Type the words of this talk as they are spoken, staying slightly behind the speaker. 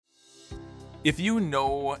If you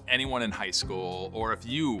know anyone in high school, or if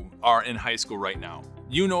you are in high school right now,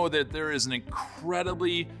 you know that there is an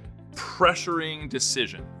incredibly pressuring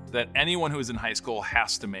decision that anyone who is in high school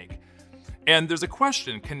has to make. And there's a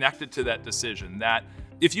question connected to that decision that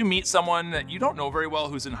if you meet someone that you don't know very well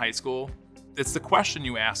who's in high school, it's the question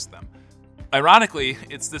you ask them. Ironically,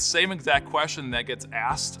 it's the same exact question that gets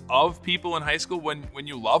asked of people in high school when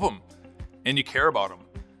you love them and you care about them.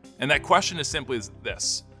 And that question is simply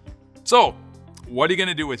this. So, what are you going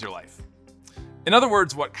to do with your life? In other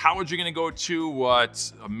words, what college are you going to go to?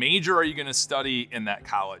 What major are you going to study in that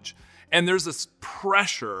college? And there's this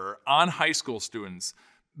pressure on high school students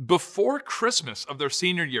before Christmas of their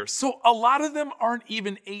senior year. So a lot of them aren't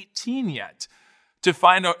even 18 yet to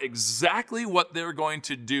find out exactly what they're going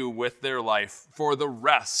to do with their life for the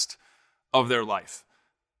rest of their life.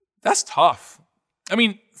 That's tough. I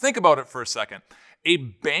mean, think about it for a second. A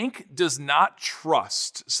bank does not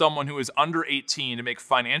trust someone who is under 18 to make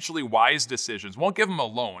financially wise decisions, won't give them a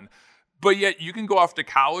loan, but yet you can go off to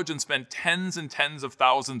college and spend tens and tens of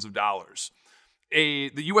thousands of dollars.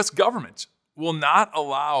 The U.S. government will not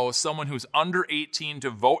allow someone who's under 18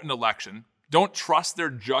 to vote in an election, don't trust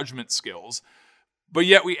their judgment skills, but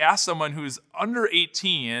yet we ask someone who's under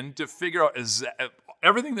 18 to figure out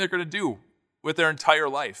everything they're going to do with their entire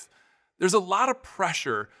life. There's a lot of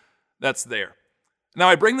pressure that's there. Now,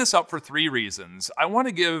 I bring this up for three reasons. I want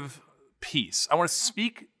to give peace. I want to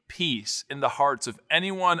speak peace in the hearts of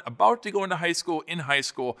anyone about to go into high school, in high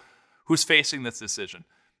school, who's facing this decision.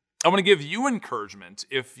 I want to give you encouragement.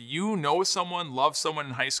 If you know someone, love someone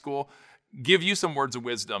in high school, give you some words of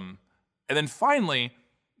wisdom. And then finally,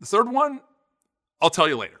 the third one, I'll tell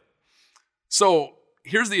you later. So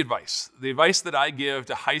here's the advice that I give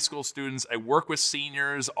to high school students. I work with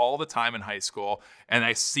seniors all the time in high school, and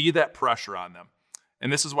I see that pressure on them.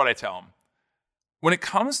 And this is what I tell them. When it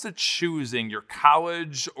comes to choosing your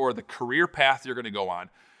college or the career path you're going to go on,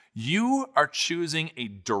 you are choosing a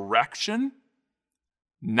direction,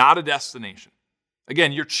 not a destination.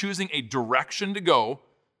 Again, you're choosing a direction to go,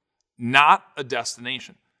 not a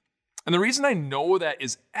destination. And the reason I know that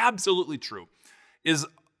is absolutely true is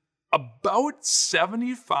about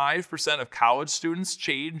 75% of college students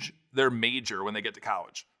change their major when they get to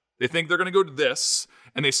college. They think they're going to go to this,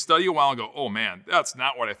 and they study a while and go, oh man, that's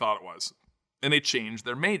not what I thought it was. And they change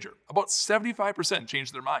their major. About 75%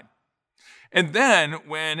 change their mind. And then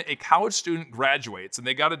when a college student graduates and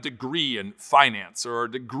they got a degree in finance or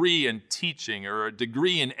a degree in teaching or a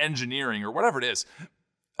degree in engineering or whatever it is,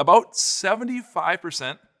 about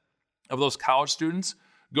 75% of those college students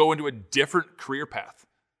go into a different career path,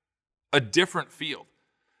 a different field.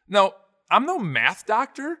 Now, I'm no math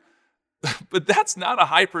doctor, but that's not a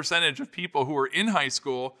high percentage of people who are in high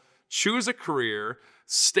school, choose a career,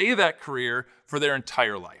 stay that career for their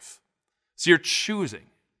entire life. So you're choosing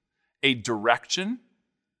a direction,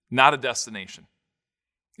 not a destination.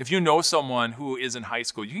 If you know someone who is in high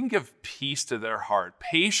school, you can give peace to their heart,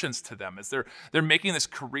 patience to them as they're making this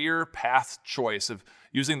career path choice of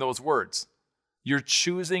using those words. You're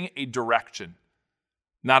choosing a direction,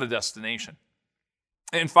 not a destination.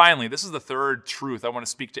 And finally, this is the third truth I want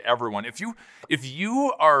to speak to everyone. If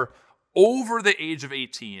you are over the age of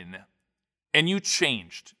 18 and you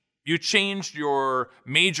changed your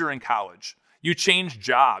major in college, you changed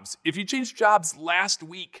jobs. If you changed jobs last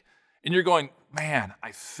week and you're going, man,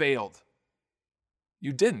 I failed.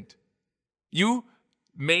 You didn't. You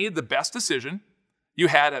made the best decision you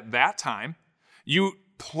had at that time. You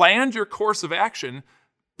planned your course of action,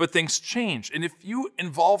 but things changed. And if you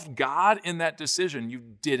involved God in that decision, you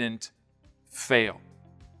didn't fail.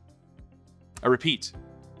 I repeat,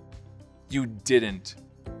 you didn't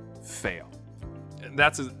fail. And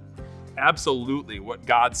that's absolutely what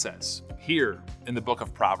God says here in the book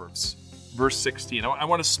of Proverbs, verse 16. I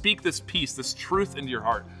want to speak this peace, this truth into your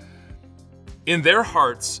heart. In their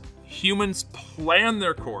hearts, humans plan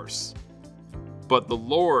their course, but the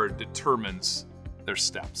Lord determines their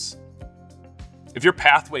steps. If your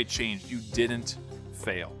pathway changed, you didn't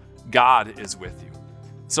fail. God is with you.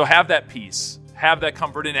 So have that peace, have that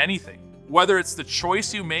comfort in anything. Whether it's the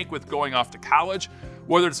choice you make with going off to college,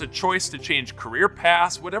 whether it's a choice to change career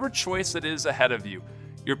paths, whatever choice it is ahead of you,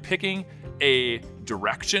 you're picking a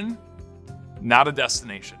direction, not a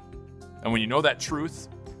destination. And when you know that truth,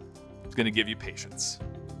 it's going to give you patience.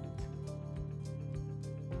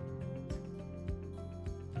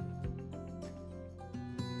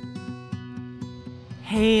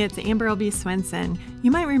 Hey, it's Amber L.B. Swenson.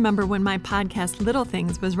 You might remember when my podcast Little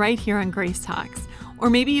Things was right here on Grace Talks, or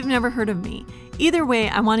maybe you've never heard of me. Either way,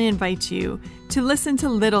 I want to invite you to listen to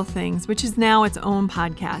Little Things, which is now its own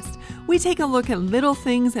podcast. we take a look at little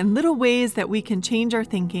things and little ways that we can change our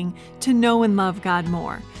thinking to know and love God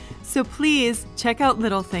more. So please check out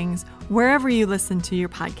Little Things wherever you listen to your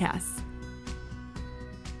podcasts.